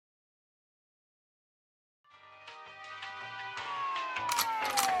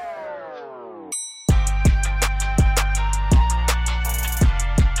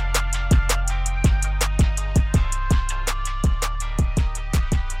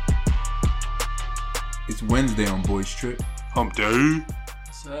It's Wednesday on Boys Trip. Hump Day.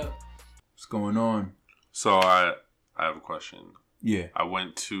 What's up? What's going on? So I have a question. Yeah. I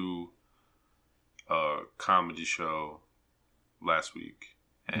went to a comedy show last week,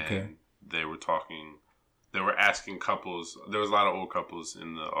 and they were asking couples. There was a lot of old couples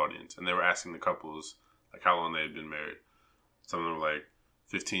in the audience, and they were asking the couples like how long they had been married. Some of them were like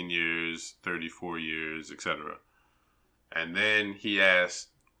 15 years, 34 years, etc. And then he asked,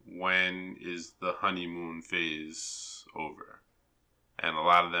 when is the honeymoon phase over? And a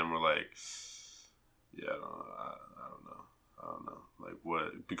lot of them were like, yeah, I don't know. Like,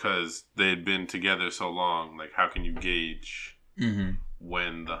 what? Because they had been together so long, like, how can you gauge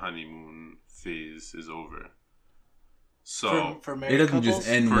when the honeymoon phase is over? So, for married it doesn't couples? just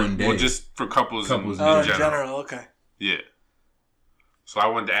end one day. Well, just for couples in general. Okay. Yeah. So I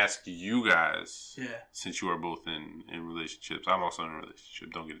wanted to ask you guys, Yeah. since you are both in relationships, I'm also in a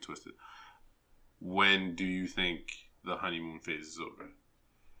relationship, don't get it twisted. When do you think the honeymoon phase is over?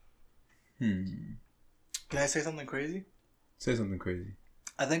 Can I say something crazy? Say something crazy.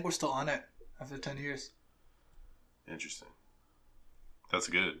 I think we're still on it after 10 years. Interesting. That's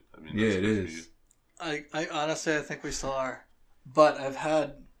good. I mean, Yeah, that's it good for is. I honestly, I think we still are. But I've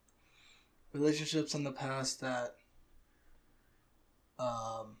had relationships in the past that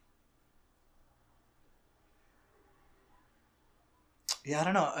yeah, I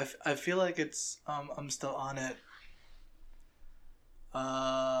don't know. I feel like it's I'm still on it.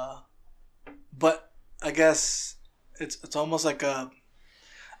 But I guess it's almost like I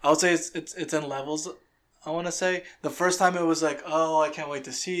would say it's in levels. I want to say the first time it was like, oh, I can't wait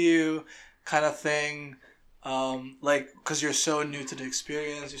to see you, kind of thing. Like, because you're so new to the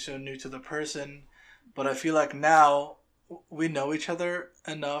experience, you're so new to the person. But I feel like now we know each other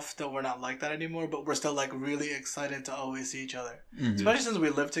enough that we're not like that anymore, but we're still like really excited to always see each other. Especially since we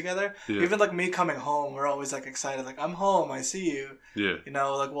live together. Yeah. Even like me coming home, we're always like excited, like, I'm home, I see you. Yeah. You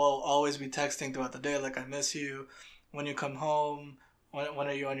know, like we'll always be texting throughout the day, like, I miss you when you come home, when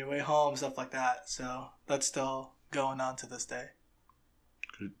are you on your way home, stuff like that. So that's still going on to this day.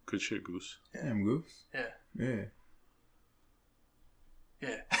 Good shit, Goose. Yeah. Damn, Goose. Yeah. Yeah.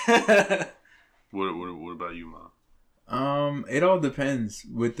 Yeah. What about you, Mom? It all depends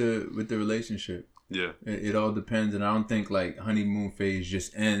with the relationship. Yeah. It all depends, and I don't think like honeymoon phase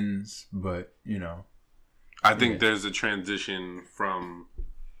just ends, but you know. I think there's a transition from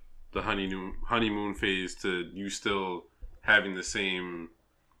the honeymoon phase to you still having the same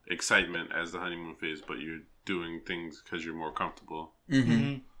excitement as the honeymoon phase, but you're doing things because you're more comfortable.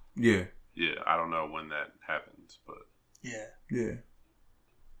 Yeah. Yeah, I don't know when that happens, but Yeah.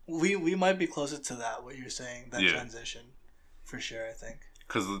 We might be closer to that, what you're saying, that transition, for sure, I think.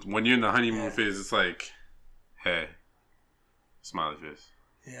 Because when you're in the honeymoon phase, it's like, hey, smiley face.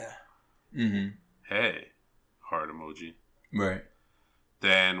 Yeah. Hey, heart emoji. Right.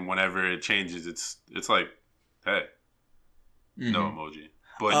 Then whenever it changes, it's like, hey, no emoji.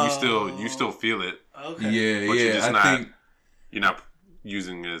 But you still feel it. Okay. Yeah, but you're just you're not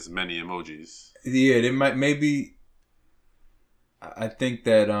using as many emojis. Yeah, they maybe. I think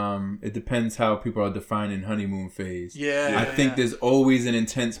that it depends how people are defining honeymoon phase. Yeah. I think there's always an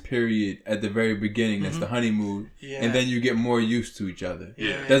intense period at the very beginning. That's the honeymoon, and then you get more used to each other.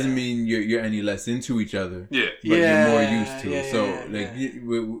 Yeah, doesn't mean you're any less into each other. Yeah, but you're more used to it. So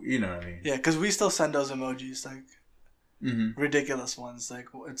you know what I mean. Yeah, because we still send those emojis, like ridiculous ones. Like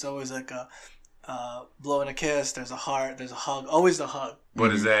it's always like a blowing a kiss. There's a heart. There's a hug. Always the hug.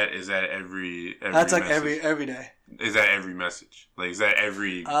 But is that every? That's like message? every day. Is that every message? Like is that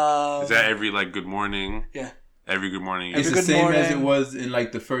every like good morning? Yeah. Every good morning. It's the same as it was in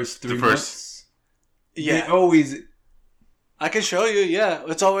like the first 3 months. Yeah. They always. I can show you. Yeah,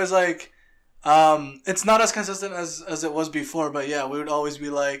 it's always like, it's not as consistent as it was before, but yeah, we would always be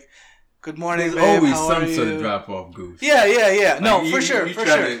like, "Good morning, There's babe. always How some are sort you?" of drop off, Goose. Yeah. No, Like, for sure.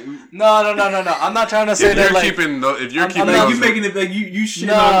 To, No. I'm not trying to say that. Like, if you're keeping, like, you're making it like you shit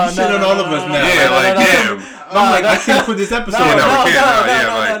on all of us now. Yeah, I'm like, I can't put this episode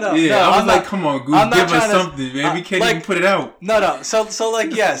out. No. Yeah, I was like, come on, Goose, give us something, man. We can't even put it out. No. So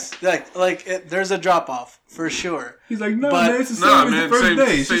like, yes, there's a drop off for sure. He's like, man, it's the same as the first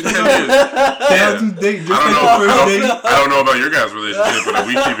day. Same 10 years. Date, just like the first day. I don't know about your guys' relationship, but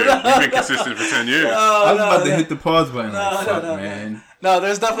we've been consistent for 10 years. I was about to hit the pause button. Fuck, man. No,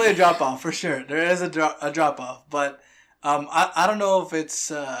 there's definitely a drop off for sure. There is a drop off, but I don't know if it's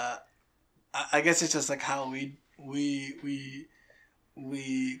I guess it's just like how we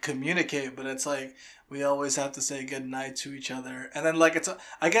communicate, but it's like we always have to say good night to each other, and then like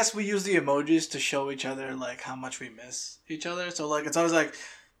I guess we use the emojis to show each other like how much we miss each other. So like it's always like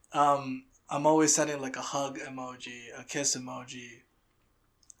I'm always sending like a hug emoji, a kiss emoji.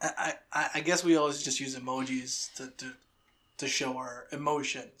 I guess we always just use emojis to show our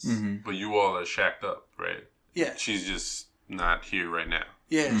emotions. Mm-hmm. But you all are shacked up, right? Yeah. She's just not here right now.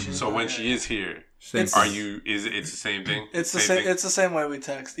 Yeah. Mm-hmm. So when she is here, It's it's the same thing? It's the same. It's the same way we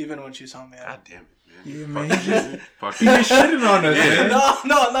text, even when she's home. Yeah. God damn it, man. Yeah, man. Fuck You just shitting on us, Yeah. man.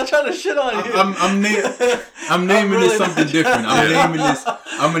 No, I'm not trying to shit on you. I'm naming really this something not different.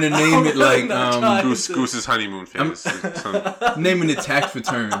 I'm gonna name it really like not trying. Goose's honeymoon phase. naming it tax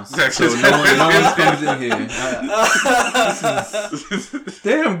returns. Tax so returns. no one comes in here.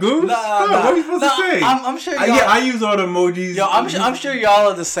 Damn, Goose. Nah, What are you supposed to say? I'm sure. Y'all, I use all the emojis. Yo, I'm sure y'all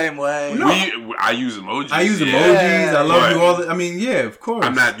are the same way. No. I use emojis. I use yeah. emojis. I love But you all. I mean, yeah, of course.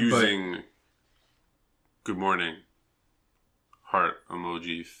 I'm not but- using good morning, heart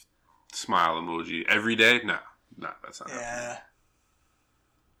emoji, smile emoji every day. Nah, that's not happening. Yeah. That's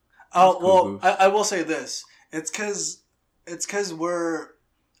Oh cool, well, Goose. I will say this. It's cause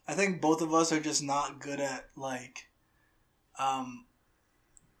I think both of us are just not good at like,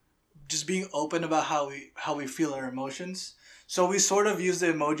 just being open about how we feel our emotions. So we sort of use the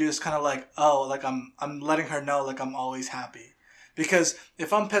emoji as kind of like, oh, like I'm letting her know like I'm always happy, because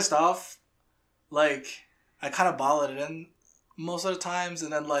if I'm pissed off, like I kind of bottle it in most of the times,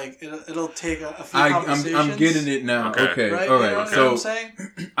 and then like it'll take a few conversations. I'm getting it now. Okay, Right? all You right. know what So I'm saying?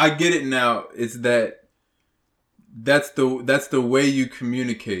 I get it now. It's that's the way you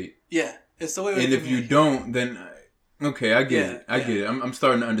communicate. Yeah, it's the way we And if you communicate. don't, then okay, I get Yeah, it. I get it. I'm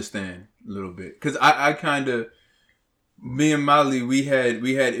starting to understand a little bit, because I kind of, me and Molly, we had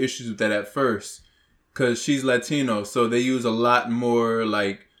issues with that at first, because she's Latino, so they use a lot more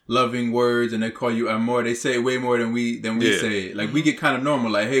like loving words, and they call you amor. They say it way more than we Yeah. say it. Like we get kind of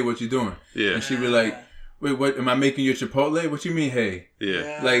normal, like, hey, what you doing? Yeah, And she be like, wait, what? Am I making you Chipotle? What you mean, hey?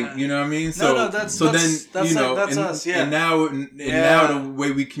 yeah. Like, you know what I mean? No, that's then, that's you know, that's and, us, yeah. and now Yeah. the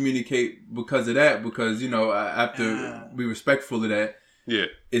way we communicate because of that, because, you know, I have to Yeah. be respectful of that. Yeah.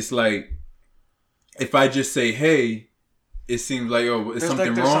 It's like, if I just say, hey, it seems like, oh, is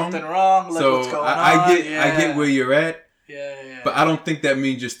something there's wrong? something wrong. Like, So what's going I on? get where you're at, Yeah. but I don't think that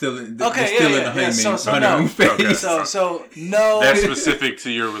means you're still in, Okay, you're still yeah, in yeah, the yeah. So honeymoon no. phase. Okay. So no. That's specific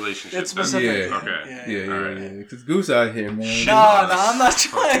to your relationship. It's then. specific. Yeah. Okay. Yeah, All right. Because Goose out here, man. Shit. No, I'm not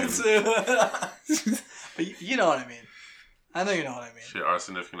trying to. But you know what I mean. I know you know what I mean. Shit, our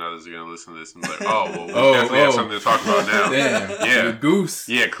significant others are gonna listen to this and be like, oh, well, we Oh, definitely have oh. something to talk about now. Damn. Yeah. The Goose.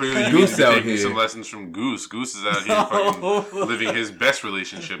 Yeah, clearly you Goose need to be out taking here. some lessons from Goose. Goose is out here fucking living his best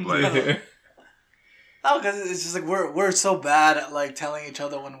relationship life. Yeah. No, because it's just like we're so bad at like telling each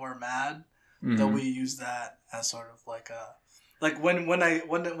other when we're mad that Mhm. we use that as sort of like a like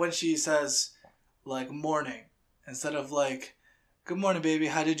when she says like morning instead of like good morning baby,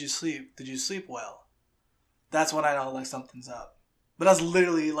 how did you sleep? Did you sleep well? That's when I know like something's up. But that's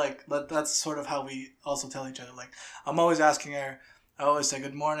literally like that's sort of how we also tell each other. Like I'm always asking her. I always say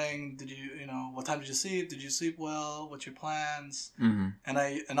good morning. Did you what time did you sleep? Did you sleep well? What's your plans? Mhm.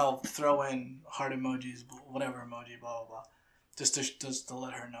 And I'll throw in heart emojis, whatever emoji, blah blah blah, just to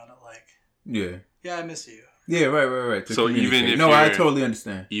let her know that like Yeah. I miss you. Yeah, right. To So even communicate. if no, I you're- totally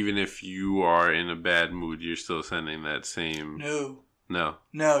understand. Even if you are in a bad mood, you're still sending that same.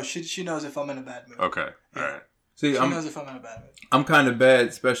 No, she knows if I'm in a bad mood. Okay. Yeah. All right. See, She I'm knows if I'm in a bad mood. I'm kind of bad,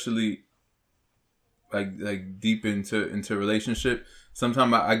 especially like deep into relationship.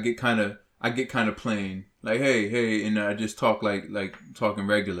 Sometimes I get kind of plain, like hey, and I just talk like talking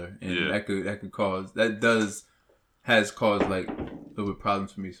regular, and Yeah. that could has caused like a little bit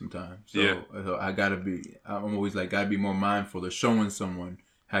problems for me sometimes. So, Yeah. so I'm always like gotta be more mindful of showing someone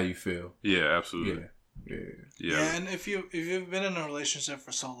how you feel. Yeah, absolutely. Yeah. Yeah, and if you've been in a relationship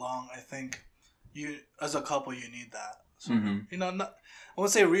for so long, I think you as a couple you need that. So, Mhm. not I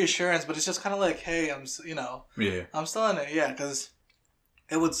won't say reassurance, but it's just kind of like, hey, I'm Yeah. I'm still in it, yeah, because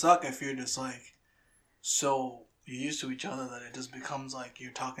it would suck if you're just like so used to each other that it just becomes like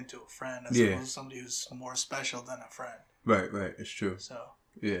you're talking to a friend as opposed to somebody who's more special than a friend. Right. It's true. So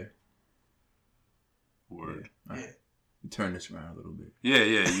Yeah. Word. All right. Yeah. You turn this around a little bit. Yeah.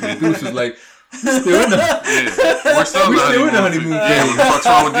 You Goose was like, still in the Yeah. We're still in the honeymoon. Yeah. What the fuck's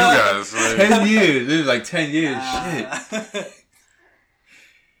wrong with you guys? Like, 10 years. It was like 10 years. Ah. Shit.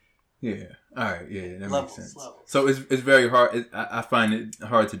 Yeah. All right. Yeah, that Levels, makes sense. levels. So it's very hard. I find it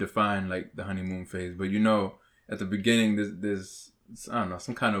hard to define like the honeymoon phase. But at the beginning, there's I don't know,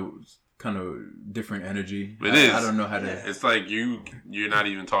 some kind of different energy. It is. I don't know how to. Yeah. it's like you're not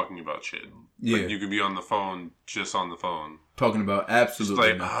even talking about shit. Yeah. Like you could be on the phone, just on the phone. Talking about Just absolutely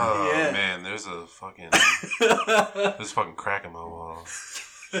like, nothing. oh Yeah. man, there's a fucking crack in my wall.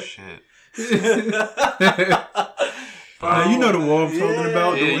 Shit. You know the wall I'm talking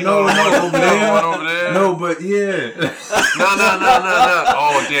about. Yeah, No, over there. One over there. No, but yeah. No.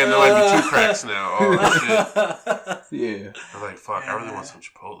 Oh, damn, there might be 2 cracks now. Oh, shit. Yeah. I'm like, fuck, I really want some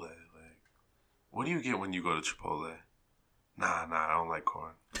Chipotle. Like, what do you get when you go to Chipotle? Nah, I don't like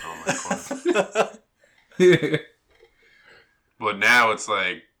corn. Yeah. But now it's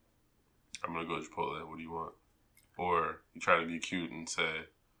like, I'm going to go to Chipotle. What do you want? Or you try to be cute and say,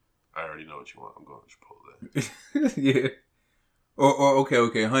 I already know what you want. I'm going to Chipotle. Yeah. Or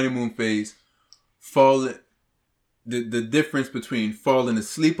okay. Honeymoon phase. The difference between falling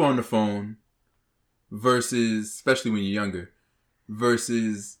asleep on the phone versus, especially when you're younger,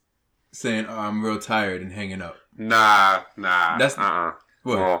 versus saying, "Oh, I'm real tired," and hanging up. Nah. That's what.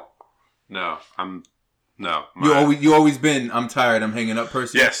 Well, no. You always been, "I'm tired, I'm hanging up"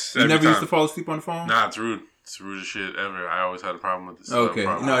 person. Yes. You never used to fall asleep on the phone. Nah, it's rude. It's the rudest shit ever. I always had a problem with this. Okay.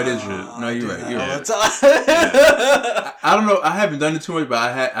 No, it is rude. No, you're right. I don't know. I haven't done it too much, but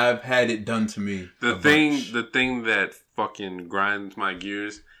I've had it done to me. The thing that fucking grinds my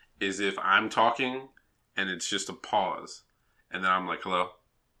gears is if I'm talking and it's just a pause, and then I'm like, hello.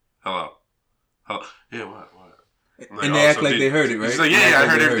 Yeah, what? Like, and they act like they heard it, right? It's like, yeah, I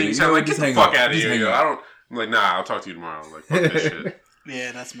heard everything. So I'm like, get the fuck out of here. Yo. I'm like, nah, I'll talk to you tomorrow. I'm like, fuck this shit.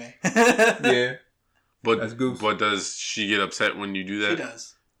 Yeah, that's me. Yeah. But does she get upset when you do that? She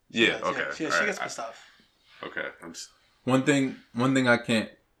does. Yeah, okay. She gets pissed off. Okay. One thing I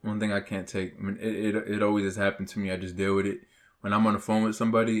can't take. I mean, it always has happened to me. I just deal with it. When I'm on the phone with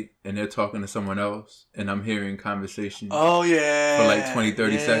somebody and they're talking to someone else and I'm hearing conversation. Oh yeah. For like 20,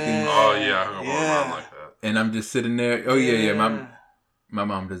 30 seconds. Oh yeah, I hung up on my mom like that. And I'm just sitting there. Oh yeah. My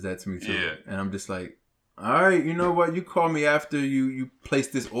mom does that to me too. Yeah. And I'm just like, all right, you know what? You call me after you place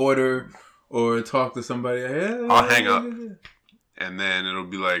this order or talk to somebody. I'll hang up. And then it'll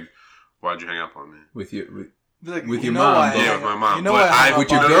be like, why'd you hang up on me? With your mom. Yeah, with my mom. You know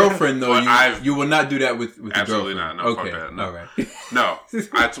with your girlfriend though, you will not do that with your girlfriend. Absolutely not. No, okay. Fuck that. No. All right. No.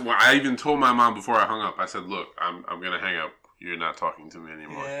 I even told my mom before I hung up. I said, look, I'm gonna hang up. You're not talking to me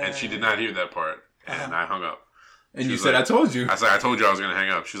anymore. Yeah. And she did not hear that part. And I hung up. And you said, like, I told you. I said, I told you I was going to hang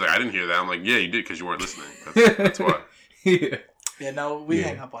up. She was like, I didn't hear that. I'm like, yeah, you did because you weren't listening. That's why. Yeah. Yeah, no, we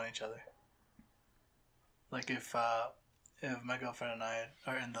hang up on each other. Like if my girlfriend and I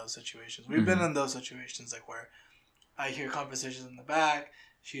are in those situations. We've been in those situations like where I hear conversations in the back.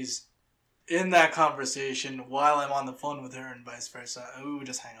 She's in that conversation while I'm on the phone with her and vice versa. And we would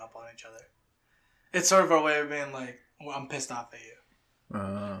just hang up on each other. It's sort of our way of being like, well, I'm pissed off at you.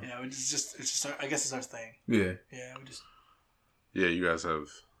 Yeah, it's just I guess it's our thing. Yeah. Yeah, we just. Yeah, you guys have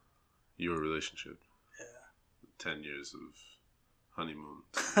your relationship. Yeah. 10 years of honeymoon.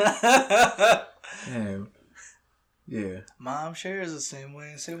 Yeah. Mom shares the same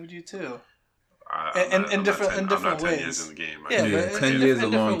way. Same with you too. In different ways. I'm not 10 years in the game. Yeah, 10 years is a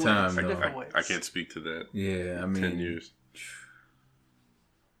long time. I can't speak to that. Yeah, I mean 10 years.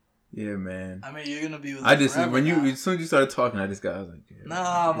 Yeah, man. I mean, you're gonna be with. I just when you as soon as you started talking, I was like, yeah.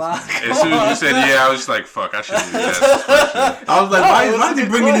 Nah, man. As soon as you said yeah, I was just like, fuck, I shouldn't do that. I was like, why is he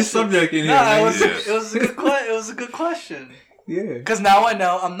bringing this subject in here? It was a good question. It was a good question. Yeah. Because now I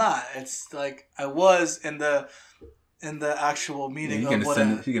know I'm not. It's like I was in the actual meeting of what.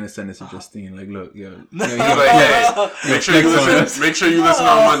 You're gonna send this to Justine. Like, look, yo. Make sure you listen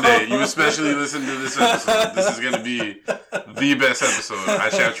on Monday. You especially listen to this episode. This is gonna be the best episode. I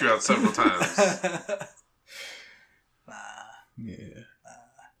shout you out several times. Yeah.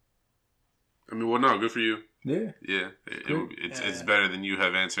 I mean, well, no, good for you. Yeah. Yeah. It's better than you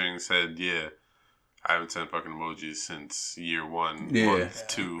have answering and said, yeah, I haven't sent fucking emojis since year 1, month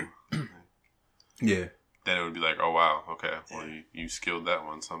 2. Yeah. Then it would be like, oh wow, okay, well you skilled that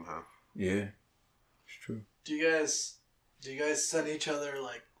one somehow. Yeah, it's true. Do you guys send each other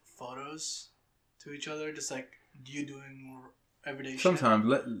like photos to each other, just like you doing more everyday shit? Sometimes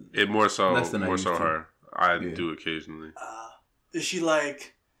more so her. I do occasionally. Is she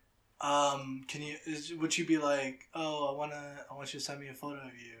like, would she be like, oh, I want you to send me a photo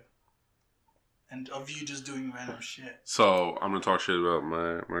of you, and of you just doing random shit? So I'm gonna talk shit about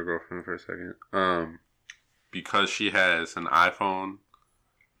my girlfriend for a second. Because she has an iPhone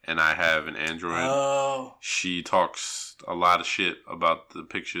and I have an Android, she talks a lot of shit about the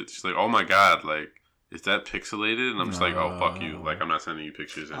picture. She's like, oh my God, like, is that pixelated? And I'm just like, oh, fuck you. Like, I'm not sending you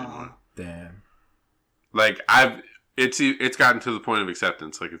pictures anymore. Damn. Like, it's gotten to the point of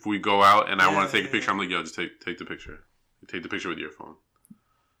acceptance. Like, if we go out and I want to take a picture, I'm like, yo, just take the picture. Take the picture with your phone.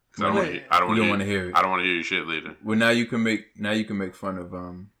 Because I don't want to hear it. I don't want to hear your shit later. Well, now you can make fun of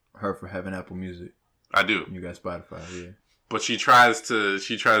her for having Apple Music. I do. You got Spotify, yeah. But she tries to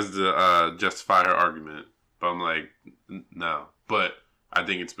justify her argument. But I'm like, no. But I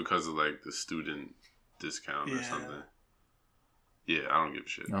think it's because of like the student discount or something. Yeah, I don't give a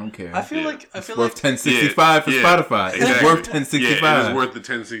shit. I don't care. I feel like worth $10.65 for Spotify. Exactly. It's worth $10.65. Yeah, it is worth the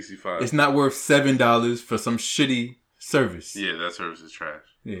 $10.65. It's not worth $7 for some shitty service. Yeah, that service is trash.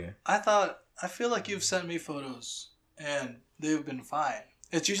 Yeah. I feel like you've sent me photos and they've been fine.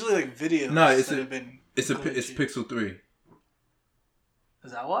 It's usually like videos. No, it's it's Pixel 3.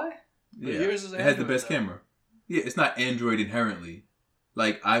 Is that why? Yeah, yours is it has the Android, best though. camera. Yeah, it's not Android inherently.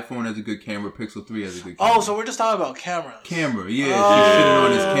 Like iPhone has a good camera, Pixel 3 has a good camera. Oh, so we're just talking about cameras. Camera, yeah, she's shitting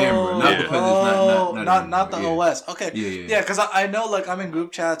on his camera, not because it's not the OS. Okay, yeah. Because I know, like, I'm in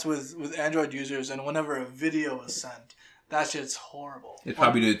group chats with Android users, and whenever a video is sent, that shit's horrible. It's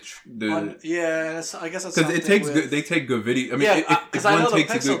probably I guess it's because it takes good. They take good video. I mean, if one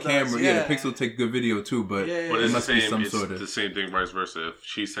takes a good camera, the Pixel take good video too. But but it must be some sort of the same thing, vice versa. If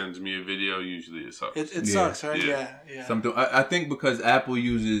she sends me a video, usually it sucks. It sucks, right? Yeah. Something. I think because Apple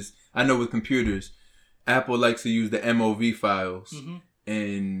uses. I know with computers, Apple likes to use the MOV files,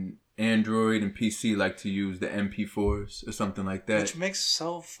 and Android and PC like to use the MP4s or something like that. Which makes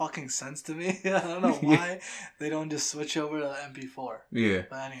so fucking sense to me. I don't know why they don't just switch over to MP4. Yeah.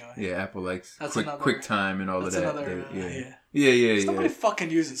 But anyway. Yeah, Apple likes quick time and all of that. Yeah. Yeah. Nobody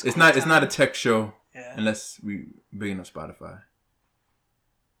fucking uses It's not a tech show unless we big enough Spotify.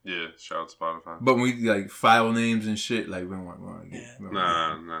 Yeah, shout out to Spotify. But when we like file names and shit, like we don't want to get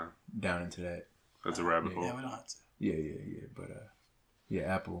nah. down into that. That's a rabbit hole. Yeah, we don't have to. Yeah. But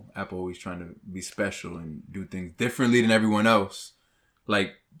Apple always trying to be special and do things differently than everyone else.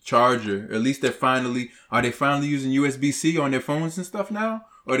 Like charger, at least are they finally using USB-C on their phones and stuff now?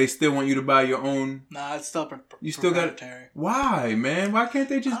 Or they still want you to buy your own? Nah, it's still you still got. Why, man? Why can't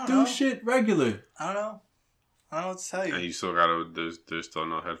they just do shit regular? I don't know what to tell you. And you still gotta. There's still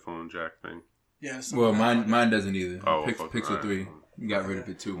no headphone jack thing. Yeah. Well, mine doesn't either. Oh, Pixel 3 got rid of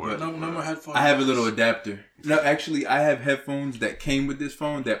it too. But no more headphones. I have a little adapter. No, actually, I have headphones that came with this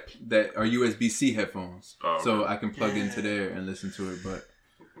phone that are USB-C headphones, so I can plug into there and listen to it. But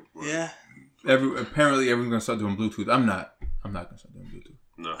apparently everyone's gonna start doing Bluetooth. I'm not gonna start doing Bluetooth.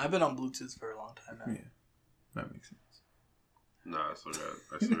 No, I've been on Bluetooth for a long time now. Yeah, that makes sense. No, I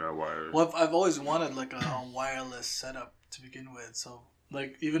still got wires. Well, I've always wanted like a wireless setup to begin with. So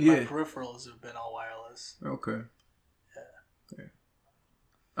like even my peripherals have been all wireless. Okay. Yeah.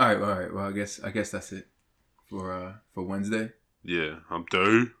 All right. Well, I guess that's it for Wednesday. Yeah, Hump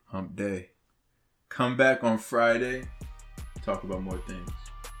Day. Come back on Friday. Talk about more things.